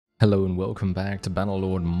Hello and welcome back to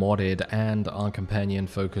Bannerlord modded and our companion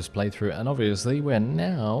focused playthrough, and obviously we're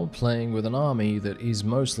now playing with an army that is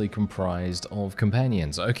mostly comprised of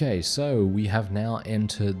companions. Okay, so we have now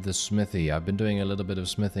entered the Smithy. I've been doing a little bit of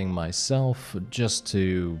smithing myself just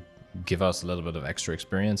to give us a little bit of extra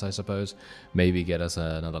experience, I suppose, maybe get us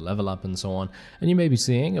another level up and so on. And you may be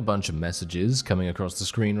seeing a bunch of messages coming across the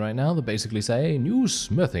screen right now that basically say, new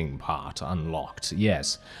smithing part unlocked.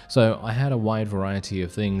 Yes, so I had a wide variety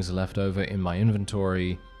of things left over in my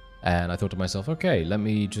inventory, and I thought to myself, okay, let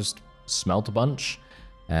me just smelt a bunch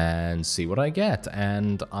and see what I get.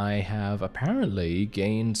 And I have apparently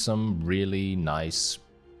gained some really nice,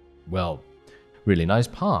 well, really nice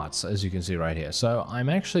parts, as you can see right here. So I'm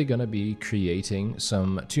actually going to be creating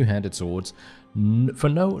some two-handed swords for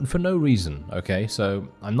no reason. Okay, so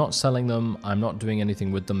I'm not selling them, I'm not doing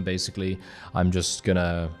anything with them. Basically, I'm just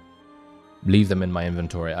gonna leave them in my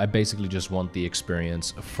inventory. I basically just want the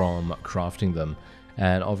experience from crafting them.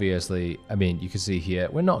 And obviously, I mean, you can see here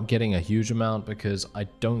we're not getting a huge amount because I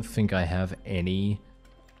don't think I have any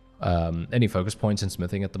focus points in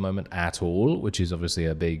smithing at the moment at all, which is obviously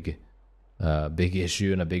a big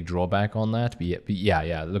issue and a big drawback on that. But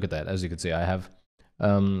yeah, look at that. As you can see, I have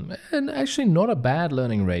and actually not a bad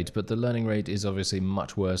learning rate, but the learning rate is obviously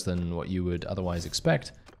much worse than what you would otherwise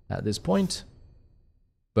expect at this point.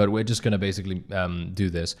 But we're just going to basically do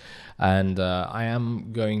this, and I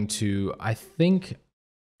am going to, I think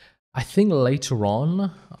later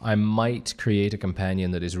on I might create a companion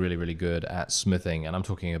that is really good at smithing, and I'm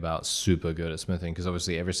talking about super good at smithing, because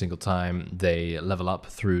obviously every single time they level up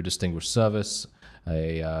through Distinguished Service,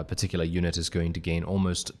 a particular unit is going to gain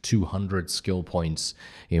almost 200 skill points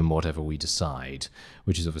in whatever we decide,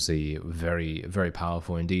 which is obviously very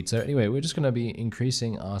powerful indeed. So anyway, we're just going to be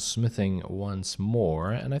increasing our smithing once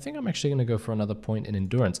more, and I think I'm actually going to go for another point in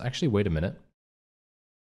endurance. Actually, wait a minute.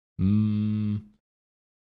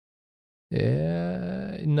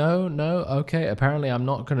 Yeah, no, okay. Apparently I'm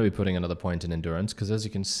not going to be putting another point in endurance, because as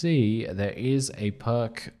you can see, there is a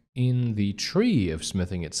perk in the tree of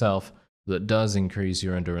smithing itself that does increase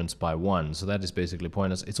your endurance by 1. So that is basically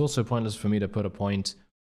pointless. It's also pointless for me to put a point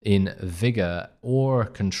in vigor or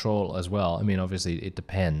control as well. I mean, obviously it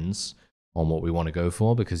depends on what we want to go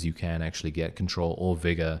for, because you can actually get control or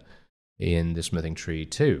vigor in the smithing tree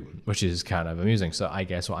too, which is kind of amusing. So I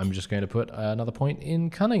guess I'm just going to put another point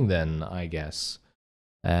in cunning then, I guess.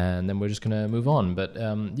 And then we're just going to move on. But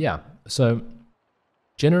yeah, so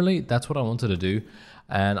generally that's what I wanted to do.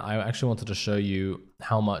 And I actually wanted to show you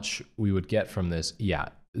how much we would get from this. Yeah,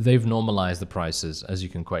 they've normalized the prices, as you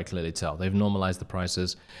can quite clearly tell. They've normalized the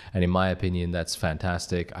prices, and in my opinion, that's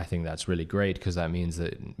fantastic. I think that's really great, because that means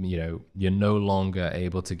that, you know, you're no longer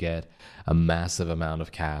able to get a massive amount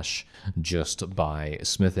of cash just by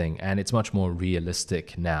smithing, and it's much more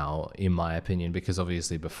realistic now, in my opinion, because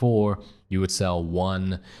obviously before you would sell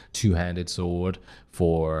one two-handed sword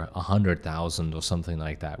for 100,000 or something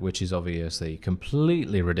like that, which is obviously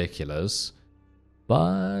completely ridiculous.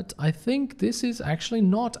 But I think this is actually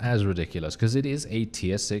not as ridiculous, because it is a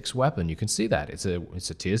tier 6 weapon. You can see that. It's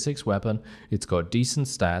a tier 6 weapon. It's got decent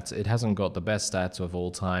stats. It hasn't got the best stats of all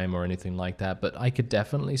time or anything like that, but I could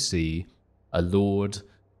definitely see a lord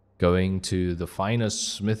going to the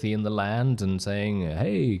finest smithy in the land and saying,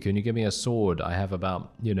 hey, can you give me a sword? I have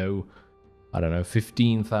about, you know, I don't know,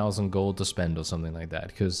 15,000 gold to spend or something like that,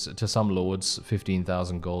 because to some lords,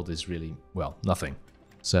 15,000 gold is really, well, nothing.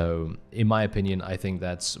 So, in my opinion, I think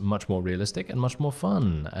that's much more realistic and much more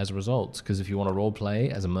fun as a result, because if you want to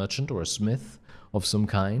roleplay as a merchant or a smith of some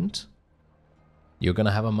kind, you're going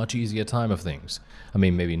to have a much easier time of things. I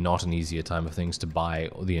mean, maybe not an easier time of things to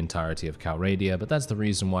buy the entirety of Calradia, but that's the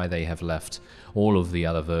reason why they have left all of the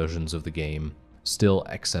other versions of the game still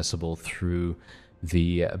accessible through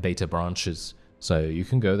the beta branches. So you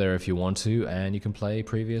can go there if you want to, and you can play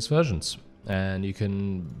previous versions, and you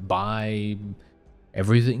can buy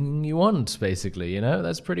everything you want, basically, you know?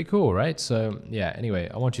 That's pretty cool, right? So yeah, anyway,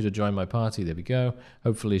 I want you to join my party. There we go.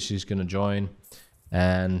 Hopefully she's going to join,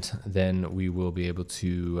 and then we will be able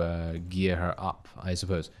to gear her up, I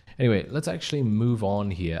suppose. Anyway, let's actually move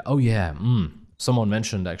on here. Oh yeah, someone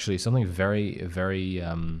mentioned actually something very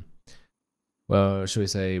well, should we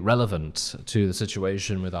say, relevant to the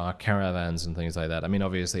situation with our caravans and things like that. I mean,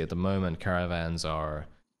 obviously at the moment caravans are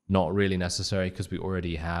not really necessary, because we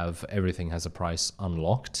already have, everything has a price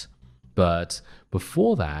unlocked. But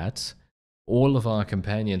before that, all of our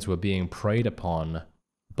companions were being preyed upon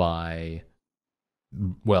by,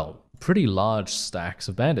 well, pretty large stacks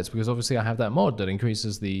of bandits, because obviously I have that mod that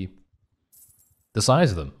increases the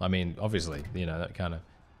size of them. I mean, obviously, you know, that kind of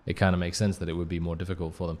it kind of makes sense that it would be more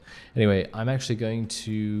difficult for them. Anyway, I'm actually going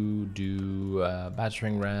to do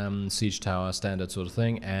battering ram, siege tower, standard sort of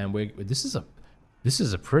thing, and this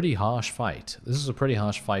is a pretty harsh fight. This is a pretty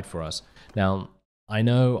harsh fight for us. Now, I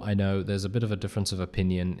know, there's a bit of a difference of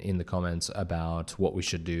opinion in the comments about what we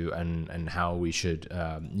should do and how we should,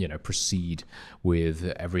 you know, proceed with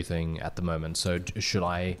everything at the moment. So should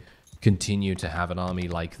I continue to have an army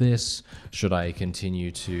like this? Should I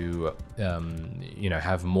continue to, you know,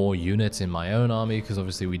 have more units in my own army? Because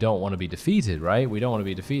obviously we don't want to be defeated, right? We don't want to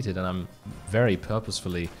be defeated, and I'm very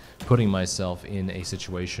purposefully putting myself in a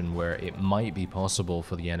situation where it might be possible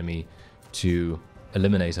for the enemy to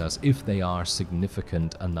eliminate us if they are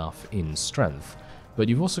significant enough in strength. But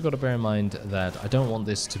you've also got to bear in mind that I don't want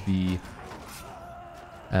this to be,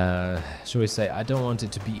 shall we say, I don't want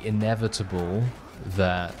it to be inevitable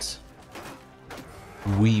that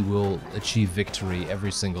we will achieve victory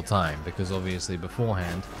every single time, because obviously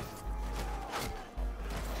beforehand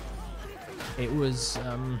it was,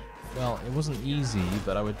 well, it wasn't easy,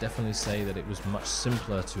 but I would definitely say that it was much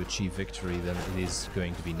simpler to achieve victory than it is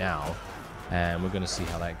going to be now. And we're going to see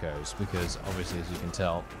how that goes, because obviously, as you can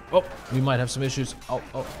tell, oh, we might have some issues. Oh,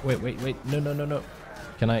 wait, no.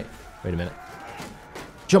 Can I, wait a minute.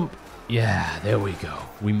 Jump. Yeah, there we go.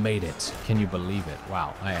 We made it. Can you believe it?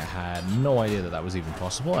 Wow, I had no idea that that was even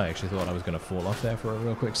possible. I actually thought I was going to fall off there for a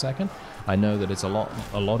real quick second. I know that it's a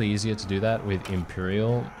lot easier to do that with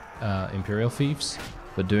Imperial fiefs,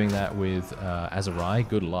 but doing that with Azerai,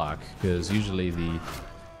 good luck, because usually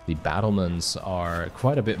the battlements are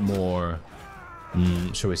quite a bit more,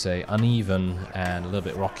 shall we say, uneven and a little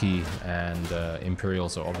bit rocky, and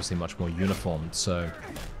Imperials are obviously much more uniformed. So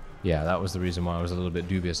yeah, that was the reason why I was a little bit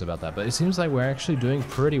dubious about that. But it seems like we're actually doing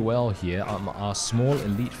pretty well here. Our small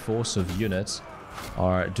elite force of units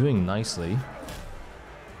are doing nicely.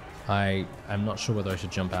 I'm not sure whether I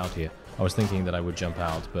should jump out here. I was thinking that I would jump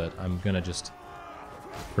out, but I'm gonna just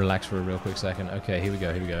relax for a real quick second. Okay, here we go.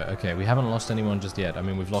 Okay, we haven't lost anyone just yet. I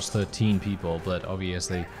mean, we've lost 13 people, but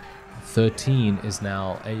obviously 13 is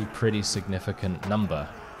now a pretty significant number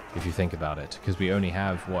if you think about it, because we only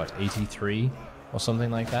have, what, 83 or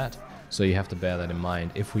something like that? So you have to bear that in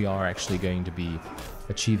mind if we are actually going to be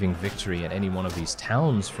achieving victory in any one of these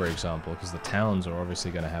towns, for example, because the towns are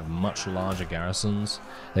obviously going to have much larger garrisons.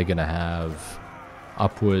 They're going to have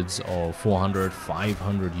upwards of 400,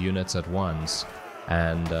 500 units at once.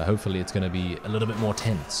 And hopefully it's going to be a little bit more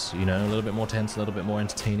tense, you know, a little bit more tense, a little bit more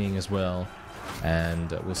entertaining as well.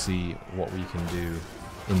 And we'll see what we can do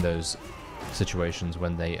in those situations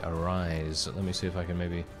when they arise. Let me see if I can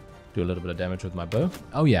maybe do a little bit of damage with my bow.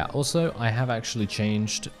 Oh yeah, also I have actually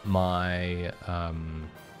changed my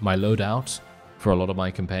my loadout for a lot of my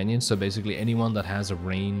companions. So basically anyone that has a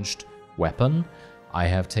ranged weapon, I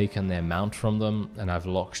have taken their mount from them and I've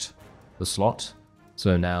locked the slot.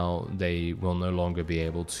 So now they will no longer be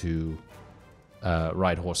able to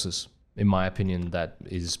ride horses. In my opinion, that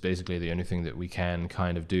is basically the only thing that we can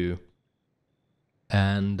kind of do.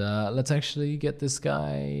 And let's actually get this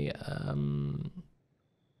guy...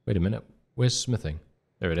 wait a minute, where's smithing?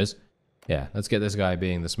 There it is. Yeah, let's get this guy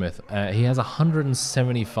being the smith. He has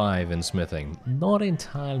 175 in smithing. Not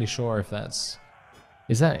entirely sure if that's...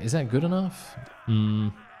 Is that good enough?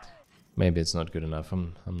 Maybe it's not good enough.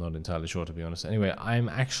 I'm not entirely sure, to be honest. Anyway, I'm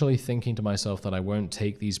actually thinking to myself that I won't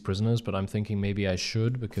take these prisoners, but I'm thinking maybe I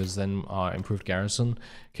should, because then our improved garrison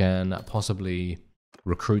can possibly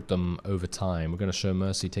recruit them over time. We're going to show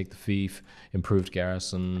mercy, take the fief, improved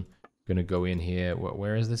garrison. Going to go in here.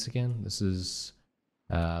 Where is this again? This is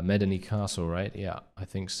Medeni Castle, right? Yeah, I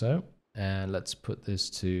think so. And let's put this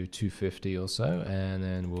to 250 or so, and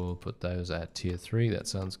then we'll put those at tier 3. That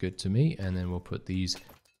sounds good to me. And then we'll put these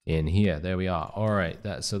in here. There we are. All right,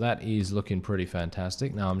 so that is looking pretty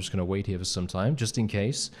fantastic. Now I'm just going to wait here for some time, just in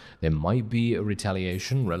case there might be a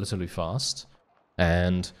retaliation relatively fast.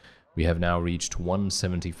 And we have now reached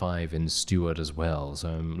 175 in Steward as well, so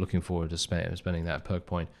I'm looking forward to spending that perk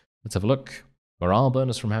point. Let's have a look. Morale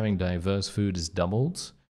bonus from having diverse food is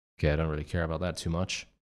doubled. Okay, I don't really care about that too much.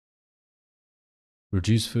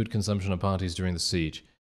 Reduce food consumption of parties during the siege.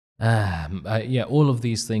 Yeah, all of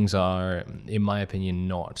these things are, in my opinion,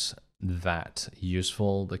 not that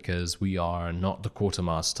useful, because we are not the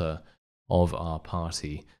quartermaster of our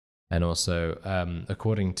party. And also,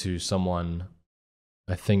 according to someone,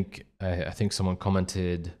 I think someone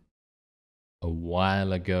commented a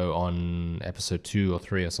while ago on episode 2 or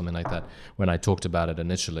 3 or something like that, when I talked about it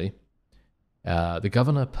initially, the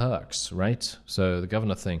governor perks, right? So the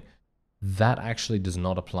governor thing, that actually does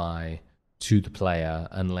not apply to the player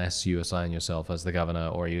unless you assign yourself as the governor,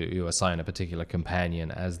 or you assign a particular companion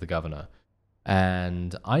as the governor.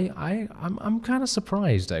 And I'm kind of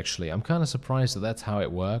surprised, actually. I'm kind of surprised that that's how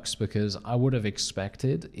it works, because I would have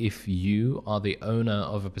expected, if you are the owner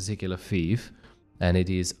of a particular fief and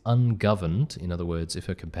it is ungoverned, in other words, if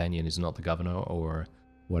a companion is not the governor or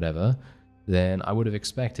whatever, then I would have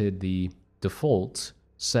expected the default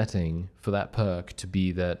setting for that perk to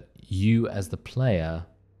be that you as the player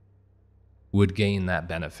would gain that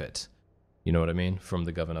benefit. You know what I mean? From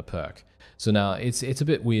the governor perk. So now it's a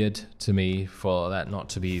bit weird to me for that not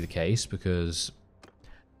to be the case, because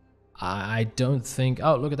I don't think...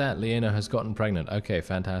 Oh, look at that. Liena has gotten pregnant. Okay,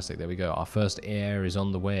 fantastic. There we go. Our first heir is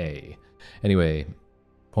on the way. Anyway,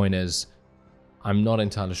 point is, I'm not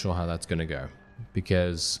entirely sure how that's going to go,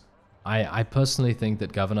 because I personally think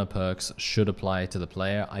that governor perks should apply to the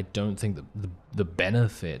player. I don't think that the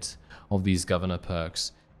benefit of these governor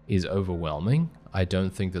perks is overwhelming. I don't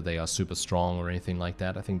think that they are super strong or anything like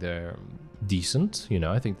that. I think they're decent, you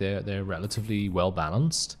know. I think they're relatively well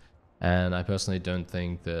balanced, and I personally don't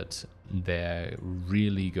think that they're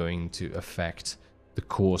really going to affect the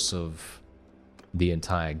course of the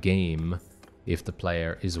entire game if the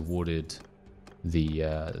player is awarded the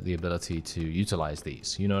ability to utilize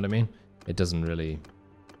these. You know what I mean? It doesn't really,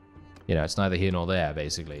 you know, it's neither here nor there,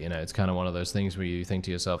 basically. You know, it's kind of one of those things where you think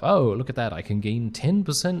to yourself, oh, look at that, I can gain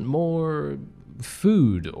 10% more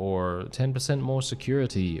food or 10% more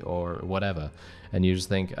security or whatever. And you just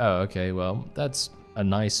think, oh, okay, well, that's a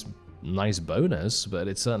nice bonus, but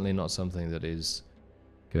it's certainly not something that is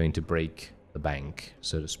going to break the bank,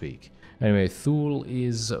 so to speak. Anyway, Thule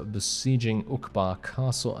is besieging Ukbar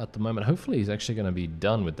Castle at the moment. Hopefully he's actually going to be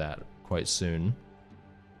done with that quite soon.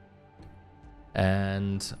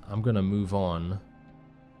 And I'm going to move on.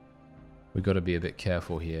 We've got to be a bit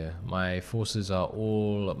careful here. My forces are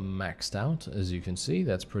all maxed out, as you can see.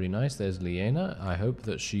 That's pretty nice. There's Liena. I hope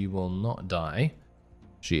that she will not die.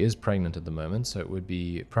 She is pregnant at the moment, so it would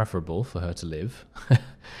be preferable for her to live.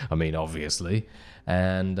 I mean, obviously.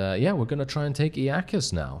 And yeah, we're gonna try and take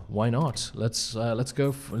Iyakis now. Why not? Let's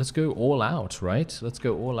go all out, right? Let's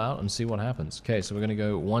go all out and see what happens. Okay, so we're gonna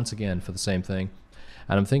go once again for the same thing.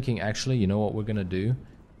 And I'm thinking, actually, you know what we're gonna do?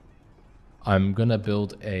 I'm gonna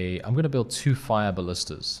build 2 fire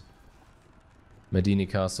ballistas. Medeni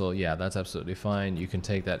Castle, yeah, that's absolutely fine. You can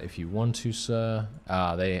take that if you want to, sir.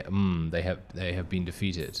 Ah, they have been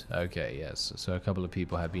defeated. Okay, yes. So a couple of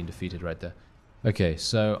people have been defeated right there. Okay,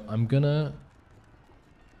 so I'm gonna...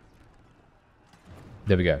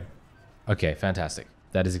 There we go. Okay, fantastic.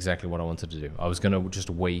 That is exactly what I wanted to do. I was gonna just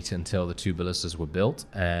wait until the 2 ballistas were built,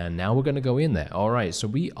 and now we're gonna go in there. All right, so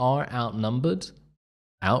we are outnumbered,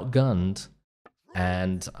 outgunned,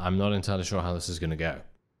 and I'm not entirely sure how this is gonna go.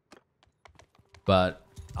 But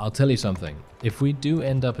I'll tell you something, if we do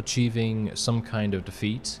end up achieving some kind of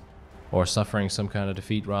defeat, or suffering some kind of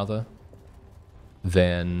defeat rather,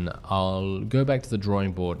 then I'll go back to the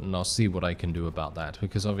drawing board and I'll see what I can do about that.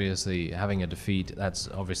 Because obviously having a defeat, that's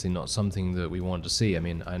obviously not something that we want to see. I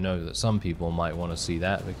mean, I know that some people might want to see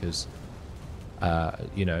that because,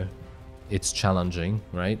 you know, it's challenging,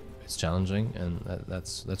 right? It's challenging, and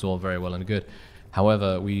that's all very well and good.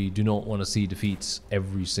 However, we do not want to see defeats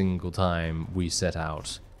every single time we set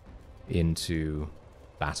out into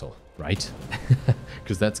battle, right?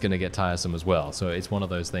 Because that's going to get tiresome as well. So it's one of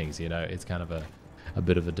those things, you know, it's kind of a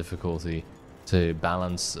bit of a difficulty to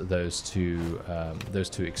balance those two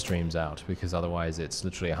extremes out, because otherwise it's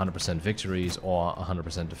literally 100% victories or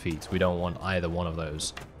 100% defeats. We don't want either one of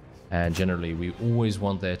those. And generally, we always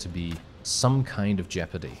want there to be some kind of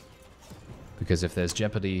jeopardy. Because if there's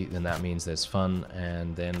jeopardy, then that means there's fun,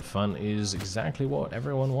 and then fun is exactly what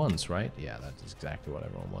everyone wants, right? Yeah, that is exactly what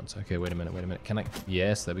everyone wants. Okay, wait a minute. Can I...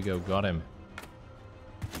 Yes, there we go, got him.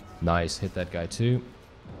 Nice, hit that guy too.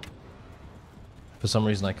 For some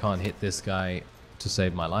reason, I can't hit this guy to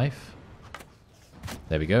save my life.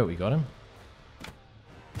 There we go, we got him.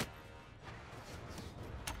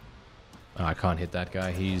 Oh, I can't hit that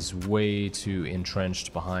guy. He's way too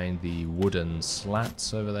entrenched behind the wooden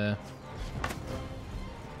slats over there.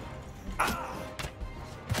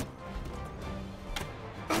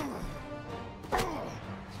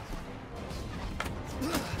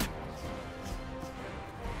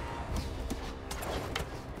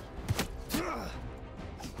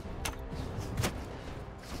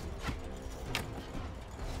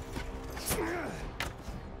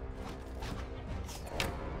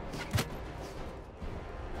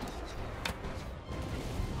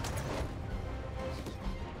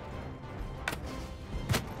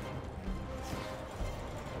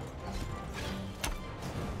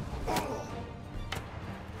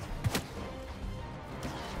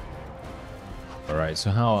 Alright,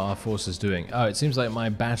 so how are our forces doing? Oh, it seems like my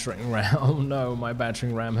battering ram... Oh no, my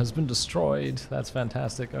battering ram has been destroyed. That's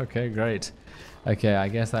fantastic. Okay, great. Okay, I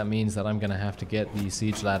guess that means that I'm going to have to get the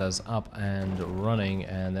siege ladders up and running,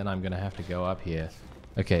 and then I'm going to have to go up here.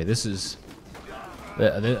 Okay, this is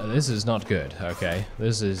not good, okay?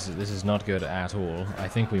 This is not good at all. I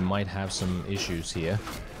think we might have some issues here.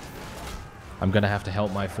 I'm gonna have to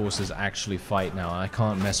help my forces actually fight now. I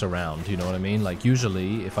can't mess around, you know what I mean? Like,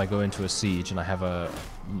 usually, if I go into a siege and I have a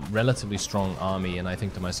relatively strong army and I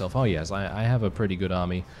think to myself, oh yes, I have a pretty good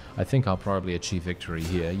army, I think I'll probably achieve victory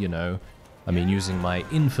here, you know? I mean, using my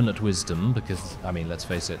infinite wisdom, because, I mean, let's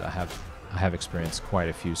face it, I have experienced quite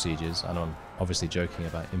a few sieges. I know I'm obviously joking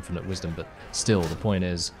about infinite wisdom, but still, the point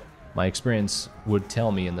is, my experience would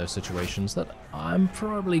tell me in those situations that I'm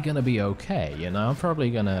probably gonna be okay, you know, I'm probably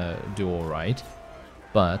gonna do alright.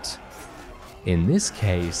 But in this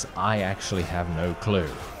case, I actually have no clue.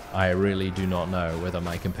 I really do not know whether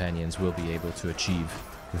my companions will be able to achieve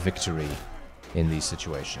victory in these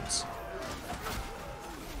situations.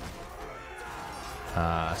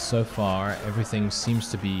 So far, everything seems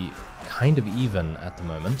to be kind of even at the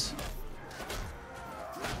moment.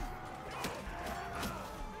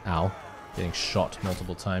 Ow. Getting shot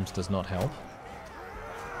multiple times does not help.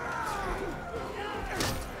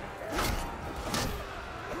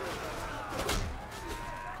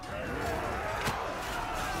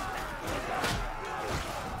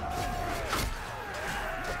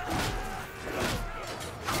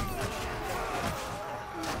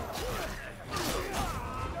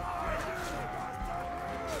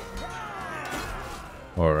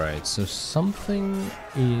 Alright, so something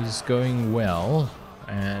is going well.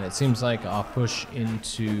 And it seems like our push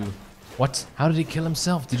into... What? How did he kill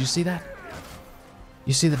himself? Did you see that?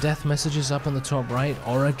 You see the death messages up on the top right?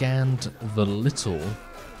 Oragand the Little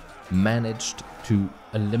managed to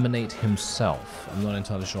eliminate himself. I'm not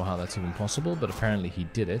entirely sure how that's even possible, but apparently he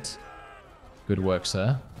did it. Good work,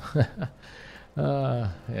 sir.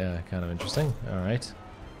 Yeah, kind of interesting. Alright.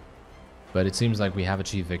 But it seems like we have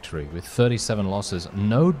achieved victory with 37 losses,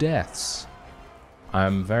 no deaths.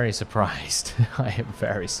 I'm very surprised. I am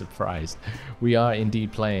very surprised. We are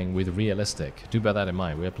indeed playing with realistic. Do bear that in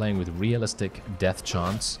mind. We are playing with realistic death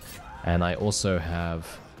chance, and I also have,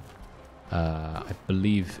 I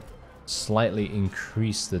believe, slightly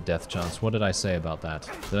increased the death chance. What did I say about that?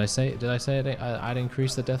 Did I say I'd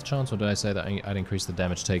increase the death chance, or did I say that I'd increase the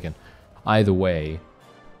damage taken? Either way,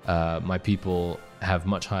 my people have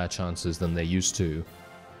much higher chances than they used to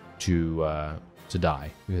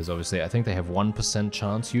die, because obviously I think they have 1%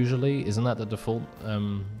 chance usually. Isn't that the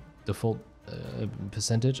default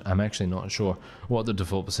percentage? I'm actually not sure what the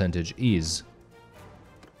default percentage is,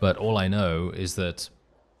 but all I know is that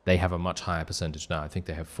they have a much higher percentage now. I think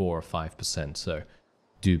they have 4 or 5%, so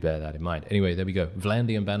do bear that in mind. Anyway, there we go.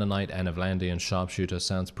 Vlandian Banner Knight and a Vlandian Sharpshooter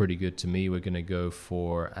sounds pretty good to me. We're gonna go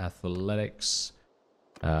for athletics.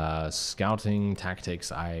 Scouting,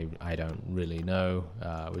 tactics, I don't really know.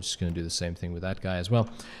 We're just going to do the same thing with that guy as well.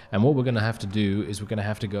 And what we're going to have to do is we're going to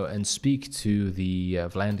have to go and speak to the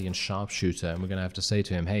Vlandian Sharpshooter, and we're going to have to say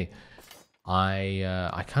to him, hey,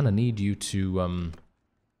 I kind of need you to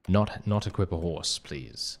not equip a horse,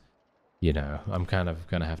 please. You know, I'm kind of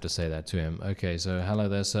going to have to say that to him. Okay, so hello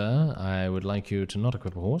there, sir. I would like you to not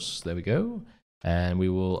equip a horse. There we go. And we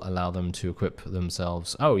will allow them to equip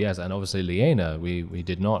themselves. Oh, yes, and obviously Liena, we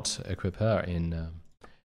did not equip her in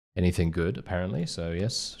anything good, apparently. So,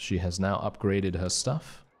 yes, she has now upgraded her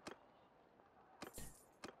stuff.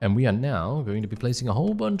 And we are now going to be placing a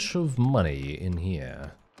whole bunch of money in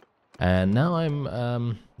here. And now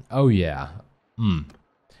I'm... oh, yeah.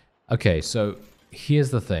 Okay, so here's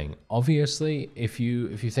the thing. Obviously, if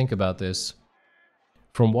you think about this,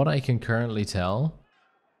 from what I can currently tell,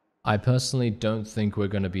 I personally don't think we're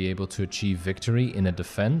going to be able to achieve victory in a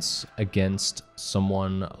defense against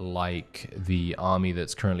someone like the army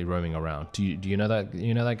that's currently roaming around. Do you know that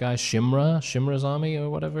guy Shimra's army,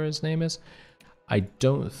 or whatever his name is? I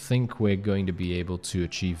don't think we're going to be able to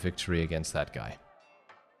achieve victory against that guy,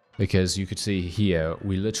 because you could see here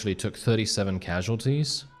we literally took 37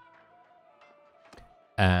 casualties,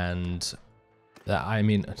 and that, I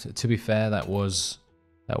mean, to be fair, that was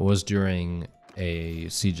during a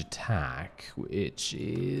siege attack, which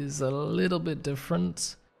is a little bit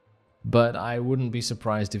different, but I wouldn't be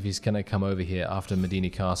surprised if he's gonna come over here after Medeni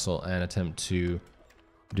Castle and attempt to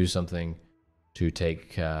do something to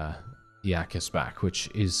take Iyakis back, which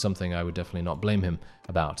is something I would definitely not blame him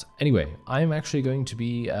about. Anyway, I'm actually going to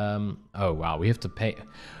be oh wow, we have to pay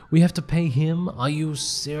him? Are you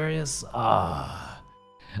serious?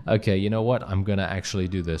 Okay, you know what? I'm gonna actually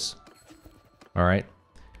do this. All right.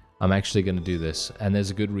 I'm actually going to do this, and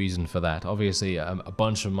there's a good reason for that. Obviously, a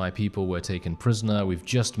bunch of my people were taken prisoner. We've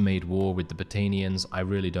just made war with the Batanians. I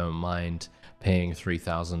really don't mind paying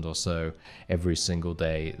 3,000 or so every single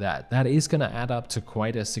day. That is going to add up to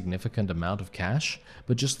quite a significant amount of cash,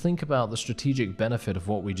 but just think about the strategic benefit of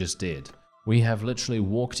what we just did. We have literally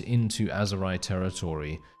walked into Azerai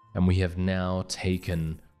territory, and we have now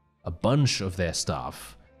taken a bunch of their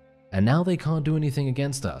stuff. And now they can't do anything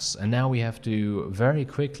against us. And now we have to very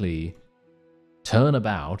quickly turn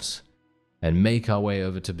about and make our way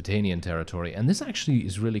over to Batanian territory. And this actually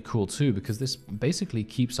is really cool too, because this basically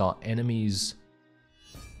keeps our enemies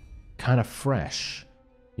kind of fresh.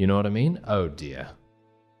 You know what I mean? Oh dear.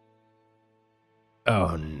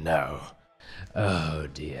 Oh no. Oh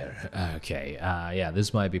dear. Okay. Yeah,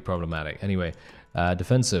 this might be problematic. Anyway,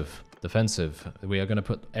 defensive. Defensive. We are going to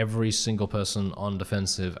put every single person on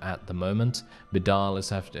defensive at the moment. Bidal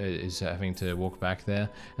is having to walk back there.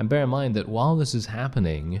 And bear in mind that while this is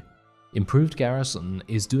happening, Improved Garrison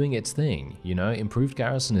is doing its thing. You know, Improved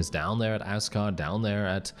Garrison is down there at Asgard, down there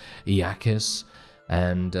at Iyakis,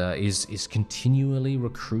 and is continually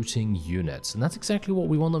recruiting units. And that's exactly what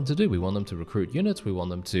we want them to do. We want them to recruit units, we want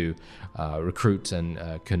them to recruit and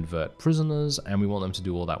convert prisoners, and we want them to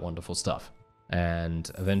do all that wonderful stuff. And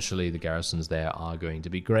eventually the garrisons there are going to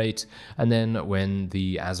be great. And then when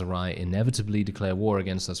the Azerai inevitably declare war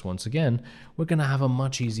against us once again, we're going to have a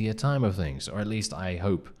much easier time of things. Or at least I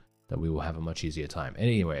hope that we will have a much easier time.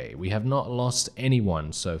 Anyway, we have not lost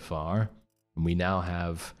anyone so far. And we now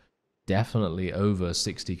have definitely over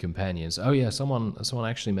 60 companions. Oh yeah, someone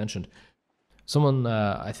actually mentioned. Someone,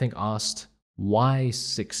 I think, asked, why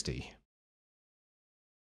 60?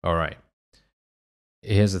 All right.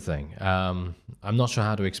 Here's the thing. I'm not sure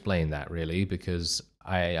how to explain that really, because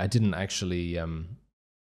I didn't actually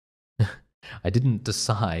I didn't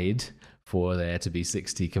decide for there to be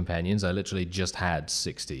 60 companions. I literally just had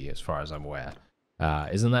 60 as far as I'm aware.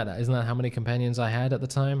 Isn't that how many companions I had at the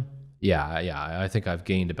time? Yeah, I think I've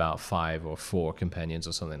gained about 5 or 4 companions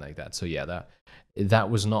or something like that. So yeah, that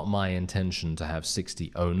was not my intention to have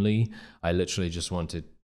 60 only. I literally just wanted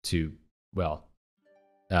to, well,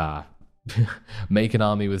 make an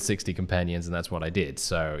army with 60 companions, and that's what I did.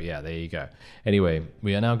 So yeah, there you go. Anyway,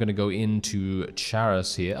 we are now going to go into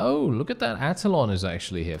Charis here. Oh, look at that. Attalon is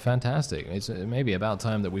actually here. Fantastic. It's maybe about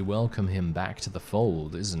time that we welcome him back to the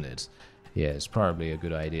fold, isn't it? Yeah, it's probably a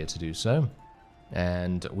good idea to do so.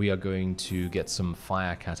 And we are going to get some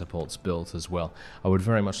fire catapults built as well. I would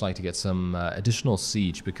very much like to get some additional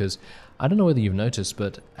siege, because I don't know whether you've noticed,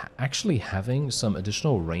 but actually having some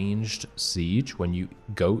additional ranged siege when you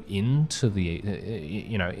go into the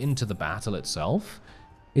into the battle itself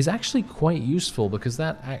is actually quite useful, because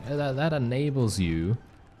that enables you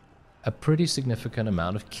a pretty significant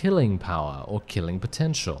amount of killing power or killing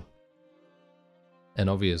potential. And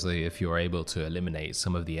obviously, if you're able to eliminate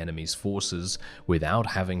some of the enemy's forces without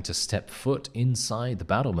having to step foot inside the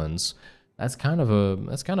battlements, that's kind of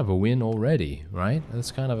a win already, right? That's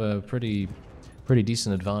kind of a pretty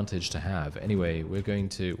decent advantage to have. Anyway, we're going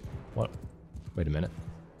to what? Wait a minute.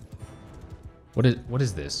 What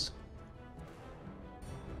is this?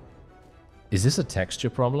 Is this a texture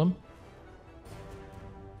problem?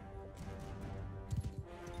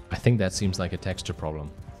 I think that seems like a texture problem,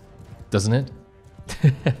 doesn't it?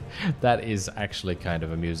 That is actually kind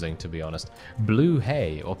of amusing, to be honest. Blue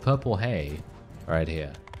hay or purple hay right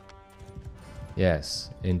here. Yes,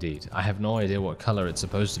 indeed. I have no idea what color it's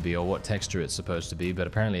supposed to be or what texture it's supposed to be, but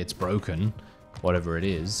apparently it's broken, whatever it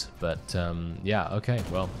is. But yeah, okay,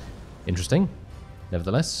 well, interesting.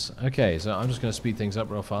 Nevertheless, okay, so I'm just going to speed things up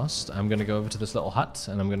real fast. I'm going to go over to this little hut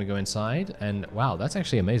and I'm going to go inside. And wow, that's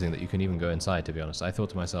actually amazing that you can even go inside, to be honest. I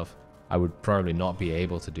thought to myself, I would probably not be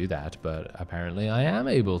able to do that, but apparently I am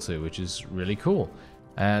able to, which is really cool.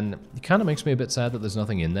 And it kind of makes me a bit sad that there's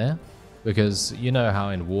nothing in there, because you know how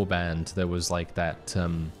in Warband there was like that,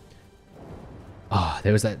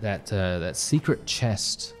 there was that secret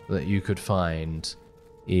chest that you could find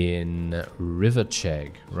in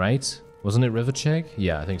Rivercheg, right? Wasn't it Rivercheg?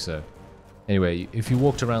 Yeah, I think so. Anyway, if you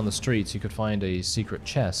walked around the streets, you could find a secret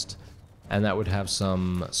chest, and that would have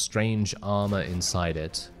some strange armor inside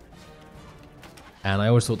it. And I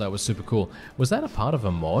always thought that was super cool. Was that a part of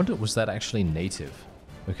a mod? Or was that actually native?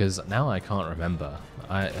 Because now I can't remember.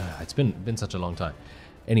 It's been such a long time.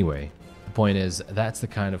 Anyway, the point is, that's the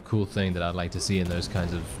kind of cool thing that I'd like to see in those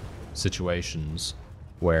kinds of situations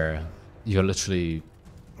where you're literally,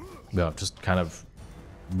 well, just kind of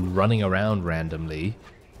running around randomly,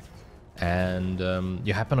 and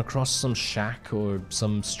you happen across some shack or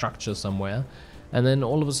some structure somewhere, And then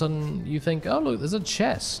all of a sudden you think, oh look, there's a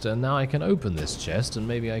chest, and now I can open this chest, and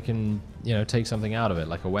maybe I can, you know, take something out of it,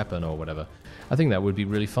 like a weapon or whatever. I think that would be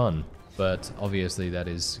really fun. But obviously that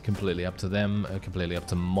is completely up to them, completely up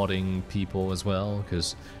to modding people as well,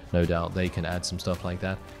 because no doubt they can add some stuff like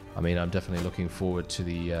that. I mean, I'm definitely looking forward to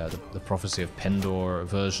the Prophecy of Pendor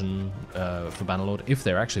version for Bannerlord. If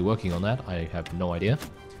they're actually working on that, I have no idea.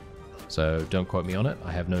 So don't quote me on it.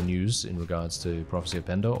 I have no news in regards to Prophecy of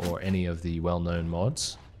Pendor or any of the well-known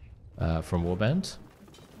mods from Warband.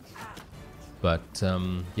 But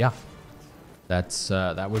yeah,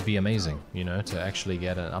 that would be amazing, you know, to actually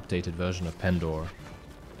get an updated version of Pendor.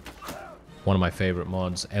 One of my favorite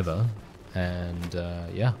mods ever, and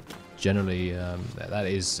yeah, generally that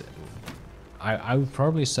is, I would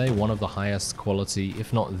probably say one of the highest quality,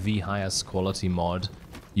 if not the highest quality mod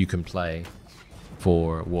you can play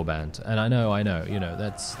for Warband. And I know, you know,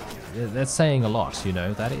 that's saying a lot, you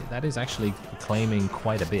know, that is actually claiming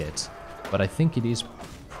quite a bit, but I think it is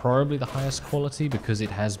probably the highest quality because it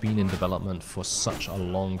has been in development for such a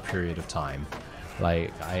long period of time.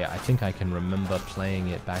 Like, I think I can remember playing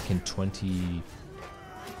it back in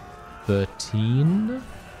 2013,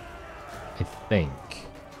 I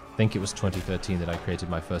think it was 2013 that I created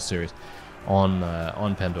my first series on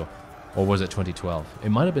Pendor. Or was it 2012? It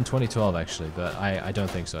might have been 2012 actually, but I don't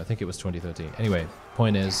think so. I think it was 2013. Anyway,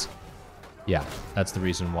 point is, yeah, that's the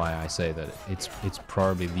reason why I say that it's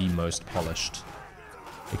probably the most polished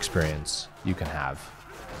experience you can have.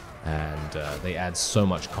 And they add so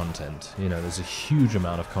much content. You know, there's a huge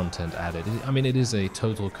amount of content added. I mean, it is a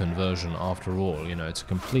total conversion after all. You know, it's a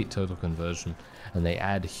complete total conversion, and they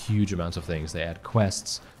add huge amounts of things. They add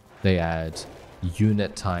quests, they add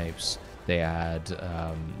unit types, they add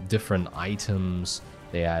different items,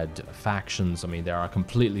 they add factions. I mean, there are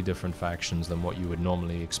completely different factions than what you would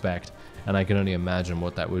normally expect, and I can only imagine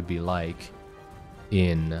what that would be like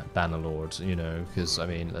in Bannerlord, you know, because, I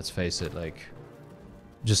mean, let's face it, like,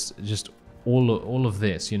 just all of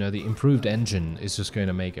this, you know, the improved engine is just going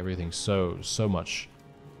to make everything so much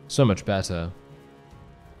better.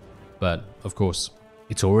 But, of course,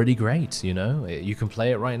 it's already great, you know, you can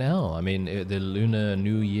play it right now. I mean, the Lunar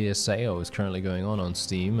New Year sale is currently going on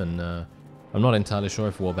Steam, and I'm not entirely sure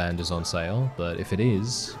if Warband is on sale, but if it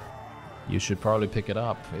is, you should probably pick it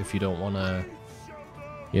up if you don't want to,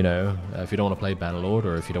 you know, if you don't want to play Bannerlord,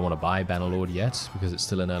 or if you don't want to buy Bannerlord yet, because it's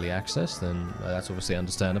still in early access, then that's obviously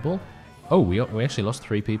understandable. Oh, we actually lost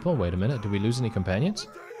 3 people. Wait a minute, did we lose any companions?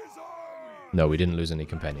 No, we didn't lose any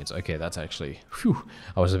companions. Okay, that's actually, whew,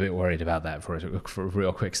 I was a bit worried about that for a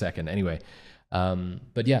real quick second. Anyway,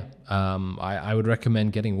 but yeah, I would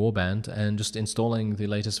recommend getting Warband and just installing the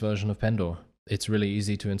latest version of Pendor. It's really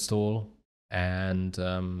easy to install, and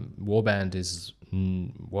Warband is,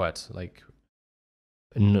 what, like,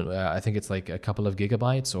 I think it's like a couple of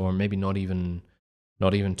gigabytes, or maybe not even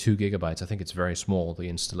 2 gigabytes. I think it's very small, the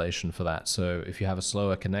installation for that. So if you have a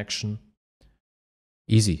slower connection,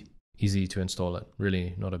 easy to install it.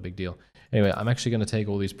 Really not a big deal. Anyway, I'm actually going to take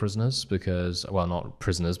all these prisoners because, well, not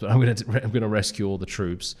prisoners, but I'm going to rescue all the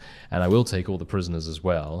troops, and I will take all the prisoners as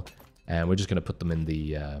well. And we're just going to put them in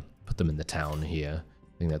the town here.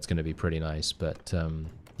 I think that's going to be pretty nice. But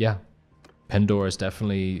yeah, Pendor is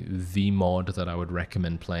definitely the mod that I would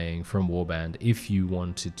recommend playing from Warband if you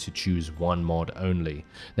wanted to choose one mod only.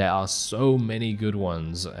 There are so many good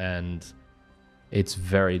ones, and it's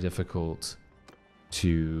very difficult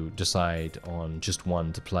to decide on just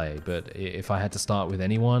one to play. But if I had to start with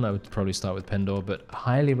anyone, I would probably start with Pendor, but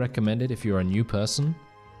highly recommend it if you're a new person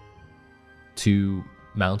to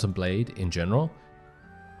Mount and Blade in general.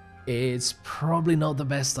 It's probably not the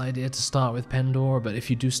best idea to start with Pendor, but if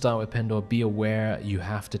you do start with Pendor, be aware you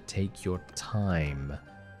have to take your time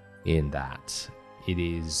in that. It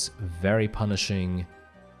is very punishing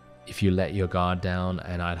if you let your guard down,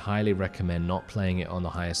 and I'd highly recommend not playing it on the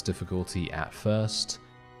highest difficulty at first.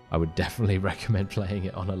 I would definitely recommend playing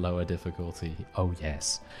it on a lower difficulty. Oh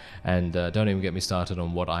yes. And don't even get me started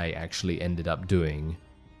on what I actually ended up doing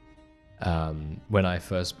when I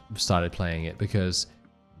first started playing it, because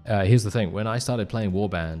here's the thing, when I started playing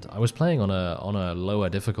Warband, I was playing on a lower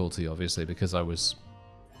difficulty, obviously, because I was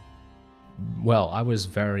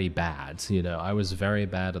very bad, you know. I was very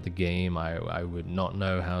bad at the game. I would not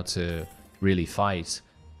know how to really fight.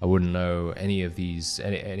 I wouldn't know any of these,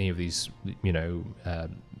 you know,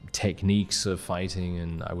 techniques of fighting,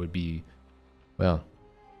 and I would be, well,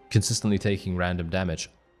 consistently taking random damage.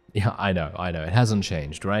 Yeah, I know, it hasn't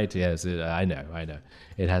changed, right? Yes, I know,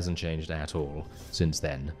 it hasn't changed at all since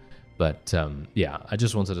then. But yeah, I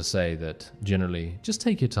just wanted to say that generally, just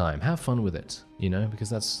take your time, have fun with it, you know, because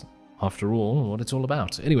that's After all, what it's all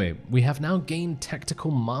about. Anyway, we have now gained Tactical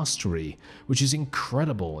Mastery, which is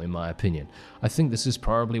incredible in my opinion. I think this is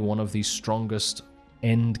probably one of the strongest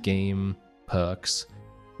end game perks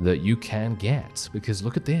that you can get, because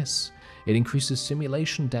look at this. It increases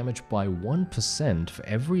simulation damage by 1% for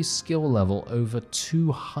every skill level over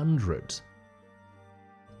 200.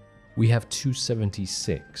 We have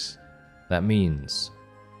 276. That means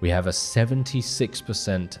we have a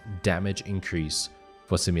 76% damage increase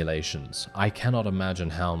for simulations. I cannot imagine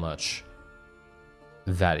how much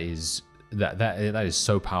that is. That is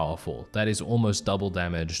so powerful. That is almost double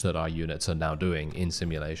damage that our units are now doing in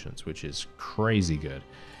simulations, which is crazy good.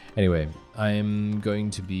 Anyway, I'm going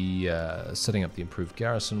to be setting up the improved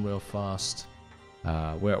garrison real fast.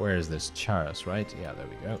 Where is this? Charis, right? Yeah, there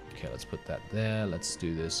we go. Okay, let's put that there. Let's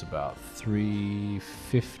do this about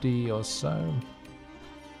 350 or so.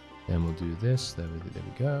 Then we'll do this. There we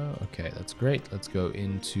go. Okay, that's great. Let's go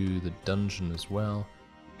into the dungeon as well.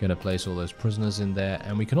 Gonna place all those prisoners in there,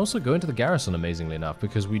 and we can also go into the garrison, amazingly enough,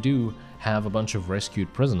 because we do have a bunch of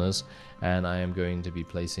rescued prisoners, and I am going to be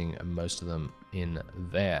placing most of them in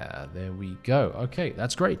there. There we go. Okay,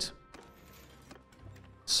 that's great.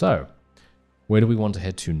 So, where do we want to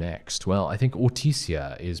head to next? Well, I think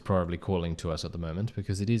Ortisia is probably calling to us at the moment,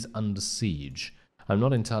 because it is under siege. I'm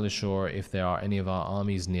not entirely sure if there are any of our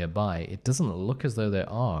armies nearby. It doesn't look as though there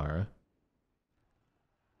are,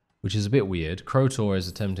 which is a bit weird. Krotor is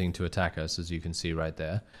attempting to attack us, as you can see right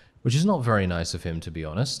there, which is not very nice of him, to be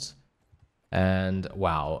honest. And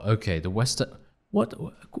wow, okay, the Western... What's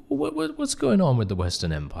going on with the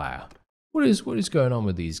Western Empire? What is going on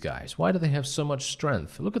with these guys? Why do they have so much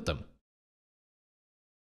strength? Look at them.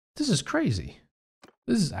 This is crazy.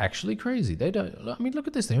 This is actually crazy. They don't... I mean, look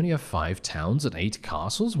at this. They only have 5 towns and 8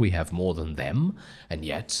 castles. We have more than them, and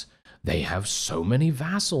yet they have so many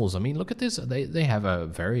vassals. I mean, look at this. They have a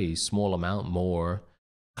very small amount more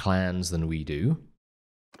clans than we do.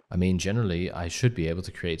 I mean, generally, I should be able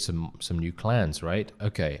to create some new clans, right?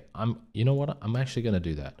 Okay, you know what? I'm actually going to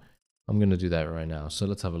do that. I'm going to do that right now. So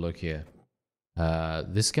let's have a look here.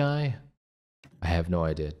 This guy, I have no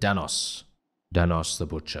idea. Danos the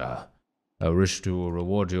Butcher. I wish to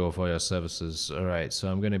reward you for your services. All right,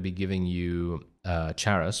 so I'm going to be giving you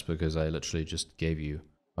Charis, because I literally just gave you...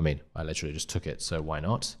 I mean, I literally just took it, so why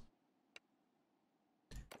not?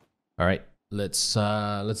 All right, let's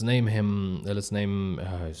name him.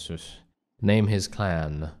 Name his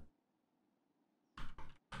clan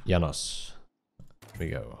Janos. There we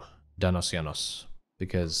go, Danos Janos,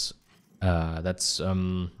 because that's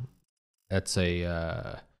a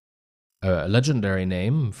legendary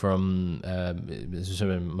name from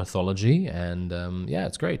mythology, and yeah,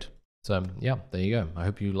 it's great. So yeah, there you go. I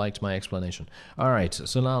hope you liked my explanation. All right,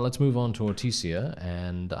 so now let's move on to Ortisia,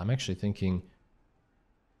 and I'm actually thinking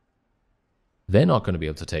they're not going to be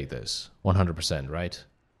able to take this 100%, right?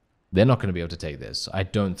 They're not going to be able to take this. I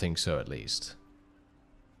don't think so, at least.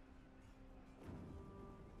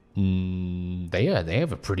 They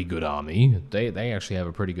have a pretty good army. They actually have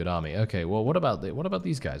a pretty good army. Okay, well, what about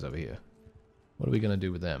these guys over here? What are we going to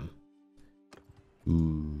do with them?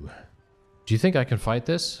 Ooh. Do you think I can fight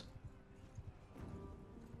this?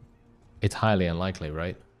 It's highly unlikely,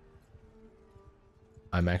 right?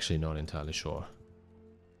 I'm actually not entirely sure.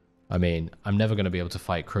 I mean, I'm never going to be able to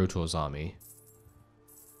fight Krotor's army.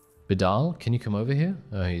 Vidal, can you come over here?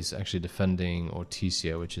 Oh, he's actually defending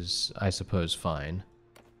Ortisia, which is, I suppose, fine.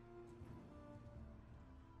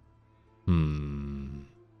 I'm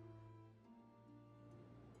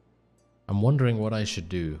wondering what I should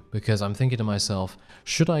do, because I'm thinking to myself,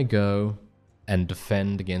 should I go and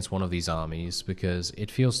defend against one of these armies? Because it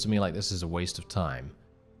feels to me like this is a waste of time.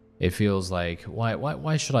 It feels like,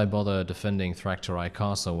 why should I bother defending Thraktarai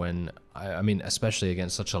Castle when, I mean, especially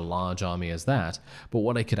against such a large army as that? But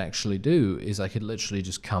what I could actually do is I could literally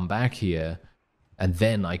just come back here, and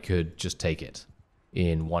then I could just take it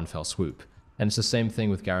in one fell swoop. And it's the same thing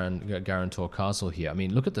with Garantor Castle here. I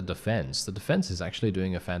mean, look at the defense. The defense is actually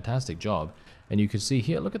doing a fantastic job. And you can see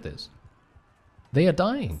here, look at this. They are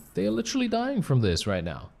dying. They are literally dying from this right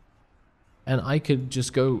now. And I could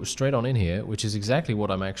just go straight on in here, which is exactly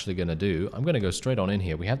what I'm actually going to do. I'm going to go straight on in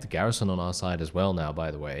here. We have the garrison on our side as well now,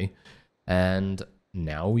 by the way. And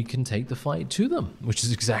now we can take the fight to them, which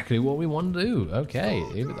is exactly what we want to do. Okay.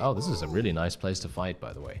 Oh, this is a really nice place to fight,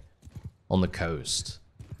 by the way. On the coast.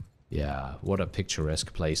 Yeah, what a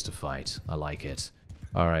picturesque place to fight. I like it.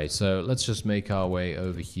 Alright, so let's just make our way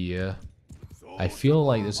over here. I feel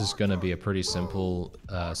like this is going to be a pretty simple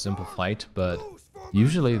fight, but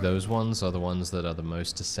usually those ones are the ones that are the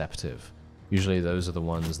most deceptive. Usually those are the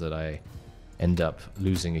ones that I end up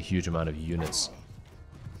losing a huge amount of units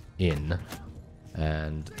in.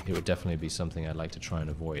 And it would definitely be something I'd like to try and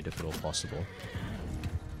avoid if at all possible.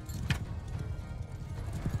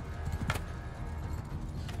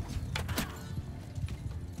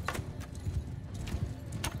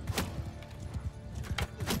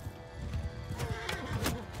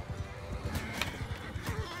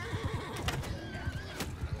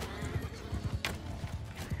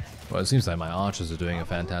 Well, it seems like my archers are doing a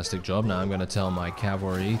fantastic job. Now I'm going to tell my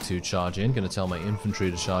cavalry to charge in, going to tell my infantry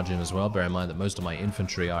to charge in as well. Bear in mind that most of my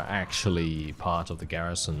infantry are actually part of the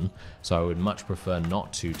garrison, so I would much prefer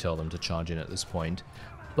not to tell them to charge in at this point.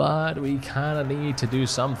 But we kind of need to do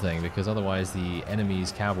something, because otherwise the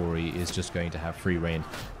enemy's cavalry is just going to have free reign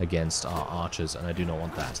against our archers, and I do not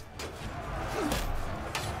want that.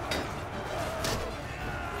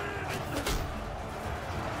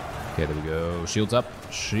 Okay, there we go. Shields up.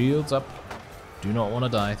 Shields up. Do not want to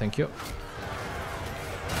die, thank you.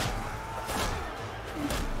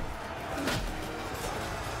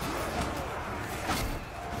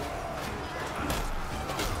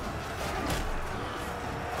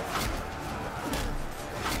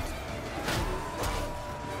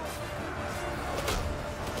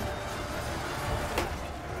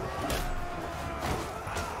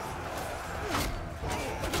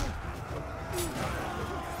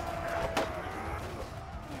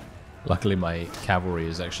 Luckily my cavalry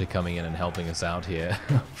is actually coming in and helping us out here.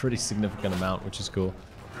 Pretty significant amount, which is cool.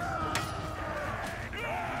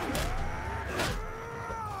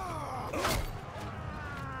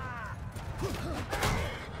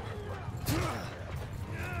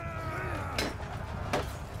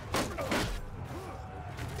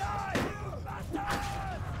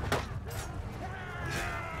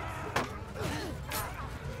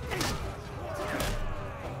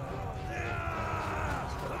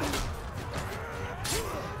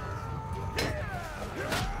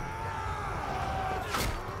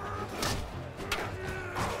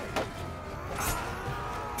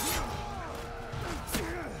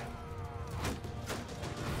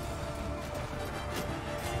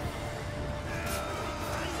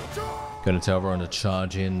 Going to tell everyone to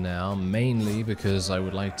charge in now, mainly because I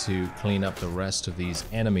would like to clean up the rest of these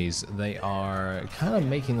enemies. They are kind of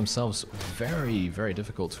making themselves very, very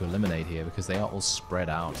difficult to eliminate here, because they are all spread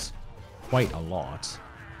out quite a lot.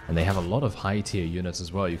 And they have a lot of high tier units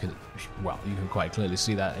as well. You can quite clearly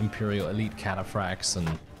see that Imperial Elite Cataphracts and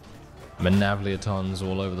Manavliatons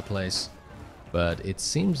all over the place. But it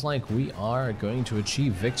seems like we are going to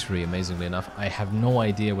achieve victory, amazingly enough. I have no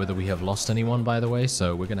idea whether we have lost anyone, by the way,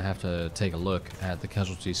 so we're going to have to take a look at the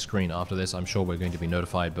casualty screen after this. I'm sure we're going to be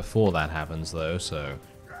notified before that happens, though, so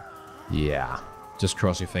yeah. Just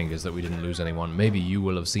cross your fingers that we didn't lose anyone. Maybe you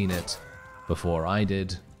will have seen it before I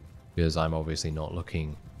did, because I'm obviously not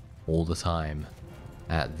looking all the time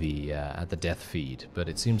at the death feed. But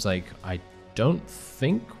it seems like I don't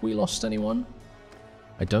think we lost anyone.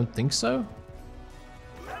 I don't think so.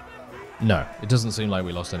 No, it doesn't seem like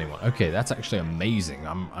we lost anyone. Okay, that's actually amazing.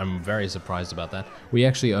 I'm very surprised about that. We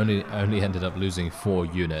actually only ended up losing 4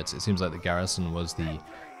 units. It seems like the garrison was the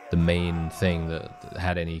main thing that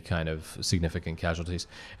had any kind of significant casualties.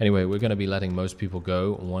 Anyway, we're going to be letting most people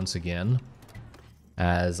go once again.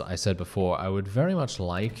 As I said before, I would very much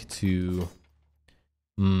like to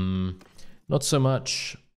not so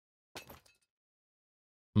much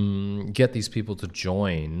get these people to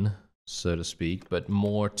join, so to speak, but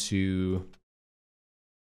more to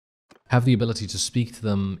have the ability to speak to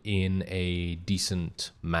them in a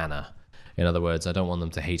decent manner. In other words, I don't want them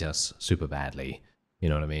to hate us super badly. You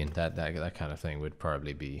know what I mean? That kind of thing would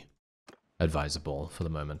probably be advisable for the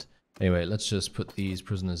moment. Anyway, let's just put these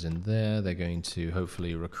prisoners in there. They're going to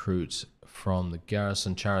hopefully recruit from the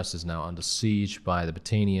garrison. Charis is now under siege by the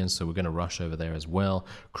Batanians, so we're going to rush over there as well.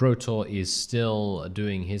 Krotor is still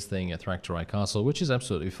doing his thing at Thraktorai Castle, which is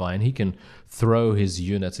absolutely fine. He can throw his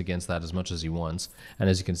units against that as much as he wants, and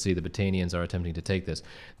as you can see, the Batanians are attempting to take this.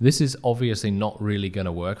 This is obviously not really going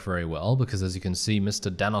to work very well, because as you can see, Mr.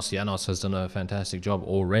 Danos Janos has done a fantastic job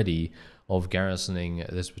already of garrisoning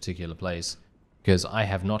this particular place, because I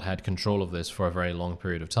have not had control of this for a very long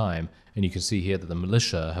period of time, and you can see here that the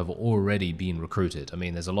militia have already been recruited. I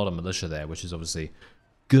mean, there's a lot of militia there, which is obviously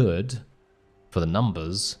good for the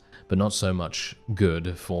numbers, but not so much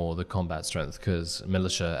good for the combat strength, because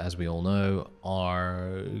militia, as we all know,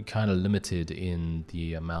 are kind of limited in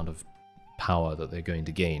the amount of power that they're going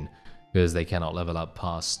to gain, because they cannot level up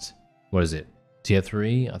past, what is it, tier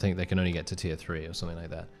 3? I think they can only get to tier 3 or something like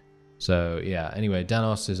that. So yeah, anyway,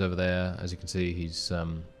 Danos is over there. As you can see, he's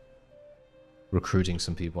recruiting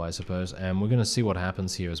some people, I suppose. And we're going to see what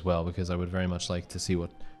happens here as well, because I would very much like to see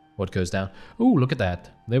what goes down. Oh, look at that.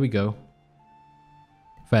 There we go.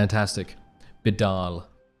 Fantastic. Bidal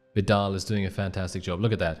is doing a fantastic job.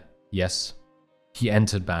 Look at that. Yes, he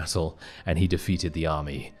entered battle and he defeated the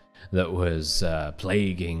army that was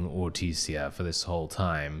plaguing Ortisia for this whole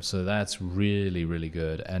time. So that's really, really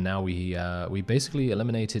good. And now we basically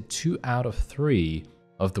eliminated 2 out of 3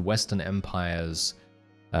 of the Western Empire's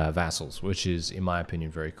vassals, which is, in my opinion,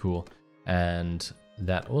 very cool. And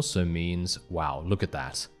that also means, wow, look at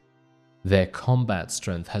that. Their combat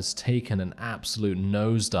strength has taken an absolute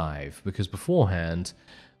nosedive, because beforehand,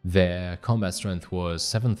 their combat strength was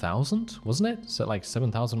 7,000, wasn't it? So like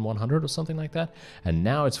 7,100 or something like that. And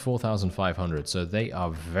now it's 4,500. So they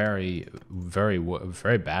are very, very,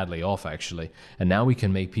 very badly off, actually. And now we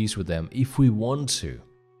can make peace with them if we want to.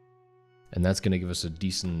 And that's going to give us a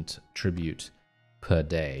decent tribute per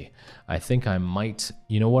day. I think I might,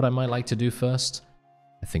 you know what I might like to do first?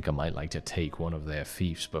 I think I might like to take one of their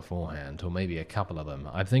fiefs beforehand, or maybe a couple of them.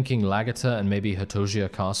 I'm thinking Lagata and maybe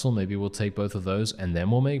Hatosia Castle. Maybe we'll take both of those and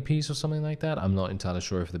then we'll make peace or something like that. I'm not entirely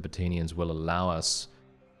sure if the Batanians will allow us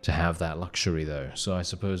to have that luxury though. So I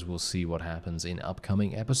suppose we'll see what happens in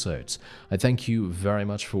upcoming episodes. I thank you very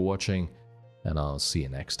much for watching, and I'll see you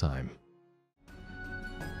next time.